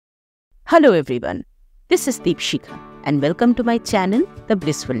Hello everyone, this is Deepshika and welcome to my channel, The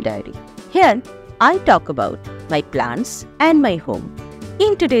Blissful Diary. Here, I talk about my plants and my home.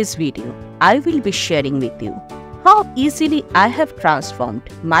 In today's video, I will be sharing with you how easily I have transformed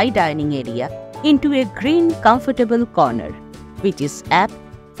my dining area into a green, comfortable corner, which is apt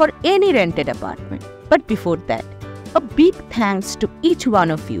for any rented apartment. But before that, a big thanks to each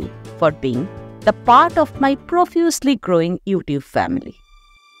one of you for being the part of my profusely growing YouTube family.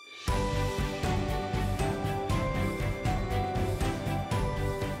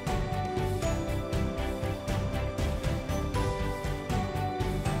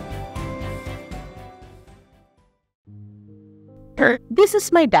 This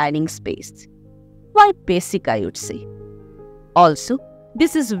is my dining space. Quite basic, I would say. Also,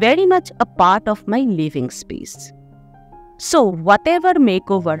 this is very much a part of my living space. So, whatever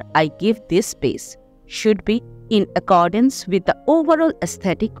makeover I give this space should be in accordance with the overall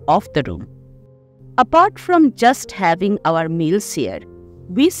aesthetic of the room. Apart from just having our meals here,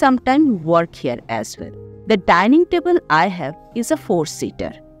 we sometimes work here as well. The dining table I have is a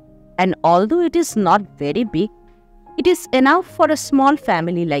 4-seater, and although it is not very big, it is enough for a small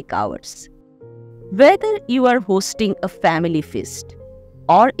family like ours. Whether you are hosting a family feast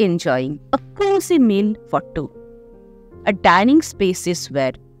or enjoying a cozy meal for two, a dining space is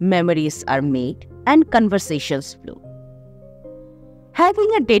where memories are made and conversations flow.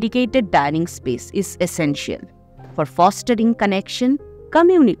 Having a dedicated dining space is essential for fostering connection,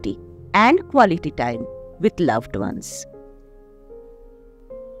 community, and quality time with loved ones.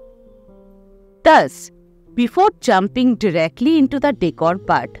 Thus, before jumping directly into the decor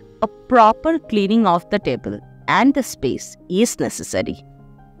part, a proper cleaning of the table and the space is necessary.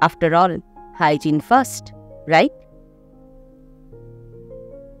 After all, hygiene first, right?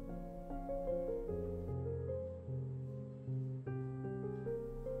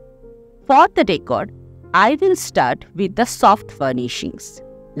 For the decor, I will start with the soft furnishings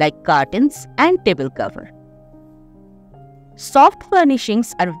like curtains and table cover. Soft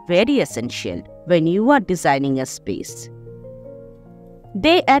furnishings are very essential when you are designing a space.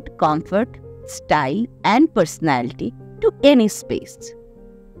 They add comfort, style, and personality to any space.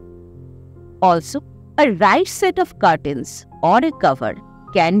 Also, a right set of curtains or a cover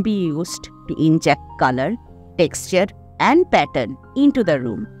can be used to inject color, texture, and pattern into the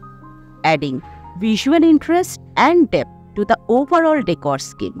room, adding visual interest and depth to the overall decor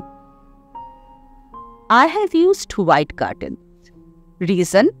scheme. I have used white curtains.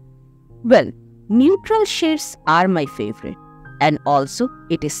 Reason? Well, neutral shades are my favorite, and also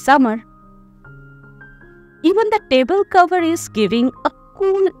it is summer. Even the table cover is giving a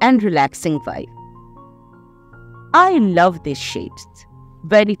cool and relaxing vibe. I love these shades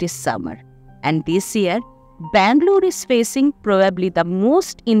when it is summer, and this year, Bangalore is facing probably the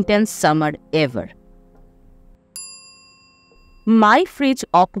most intense summer ever. My fridge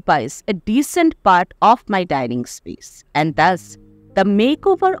occupies a decent part of my dining space, and thus, the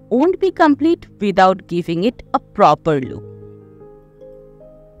makeover won't be complete without giving it a proper look.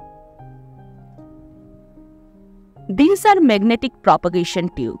 These are magnetic propagation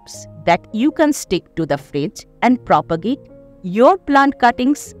tubes that you can stick to the fridge and propagate your plant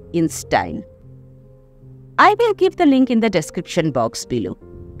cuttings in style. I will give the link in the description box below.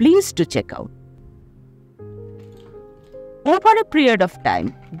 Please do check out. Over a period of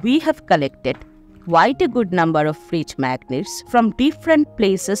time, we have collected quite a good number of fridge magnets from different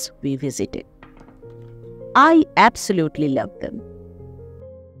places we visited. I absolutely love them.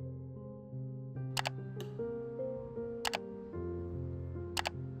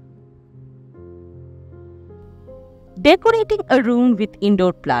 Decorating a room with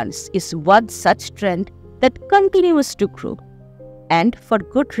indoor plants is one such trend that continues to grow, and for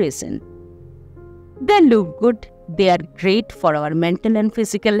good reason. They look good, they are great for our mental and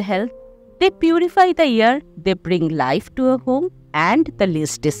physical health, they purify the air, they bring life to a home, and the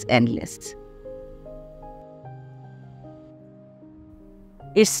list is endless.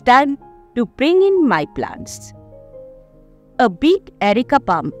 It's time to bring in my plants. A big Erica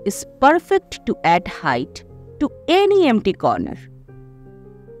palm is perfect to add height to any empty corner.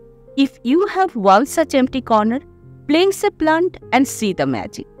 If you have one such empty corner, place a plant and see the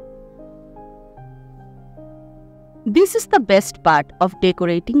magic. This is the best part of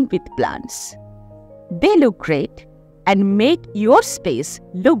decorating with plants. They look great and make your space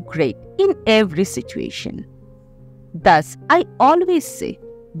look great in every situation. Thus, I always say,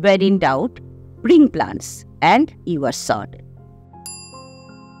 when in doubt, bring plants and you are sorted.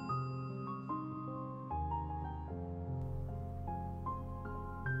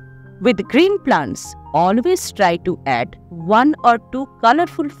 With green plants, always try to add 1 or 2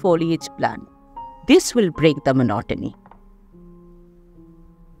 colorful foliage plants. This will break the monotony.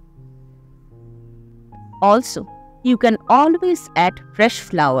 Also, you can always add fresh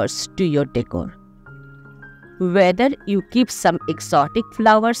flowers to your decor. Whether you keep some exotic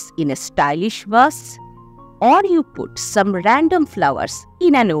flowers in a stylish vase or you put some random flowers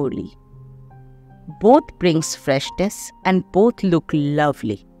in an orly, both brings freshness and both look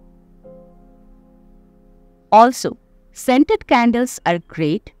lovely. Also, scented candles are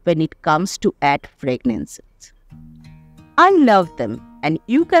great when it comes to add fragrances. I love them, and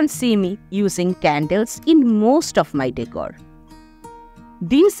you can see me using candles in most of my decor.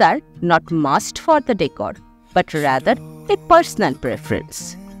 These are not must for the decor, but rather a personal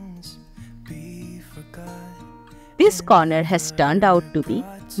preference. This corner has turned out to be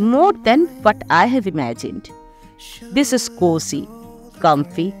more than what I have imagined. This is cozy,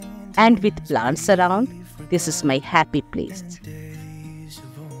 comfy, and with plants around, this is my happy place.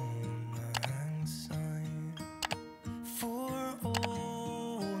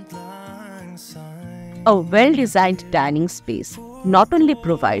 A well-designed dining space not only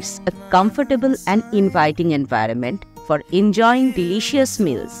provides a comfortable and inviting environment for enjoying delicious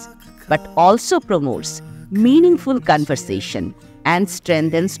meals, but also promotes meaningful conversation and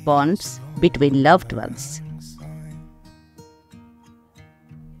strengthens bonds between loved ones.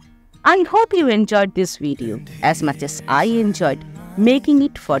 I hope you enjoyed this video as much as I enjoyed making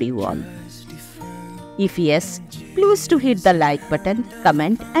it for you all. If yes, please do hit the like button,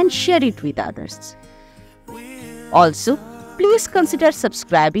 comment and share it with others. Also, please consider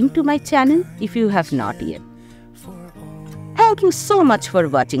subscribing to my channel if you have not yet. Thank you so much for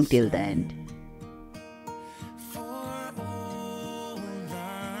watching till the end.